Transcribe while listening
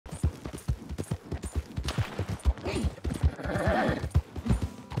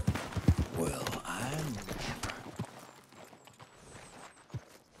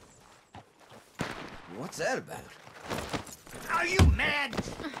that about? Are you mad?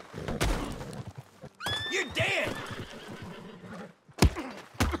 You're dead!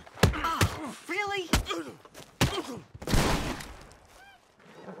 Oh, really?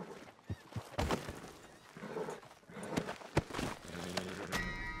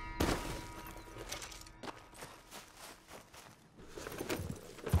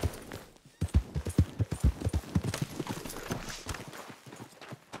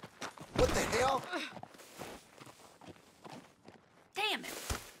 What the hell? Damn it.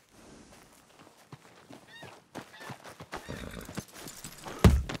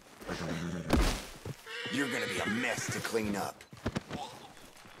 You're gonna be a mess to clean up.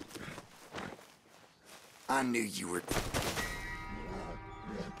 I knew you were...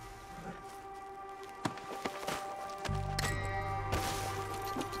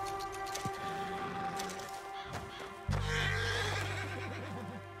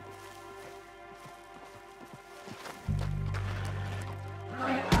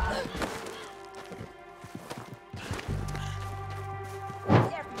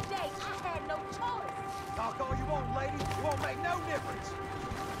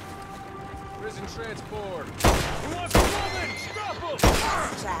 Prison transport. Who wants a woman? Stop him!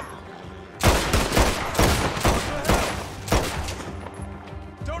 Child. What the hell?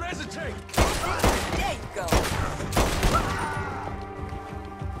 Don't hesitate! There you go.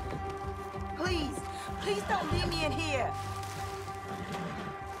 Please, please don't leave me in here.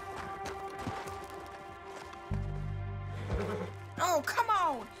 Oh, come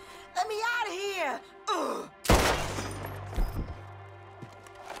on. Let me out of here. Ugh.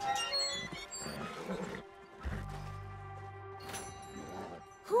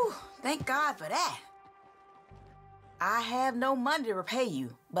 Whew, thank God for that. I have no money to repay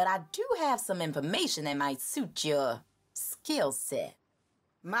you, but I do have some information that might suit your skill set.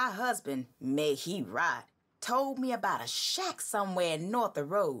 My husband, may he rot, told me about a shack somewhere north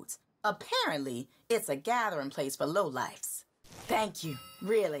of Rhodes. Apparently, it's a gathering place for lowlifes. Thank you,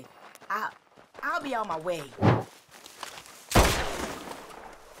 really. I'll be on my way.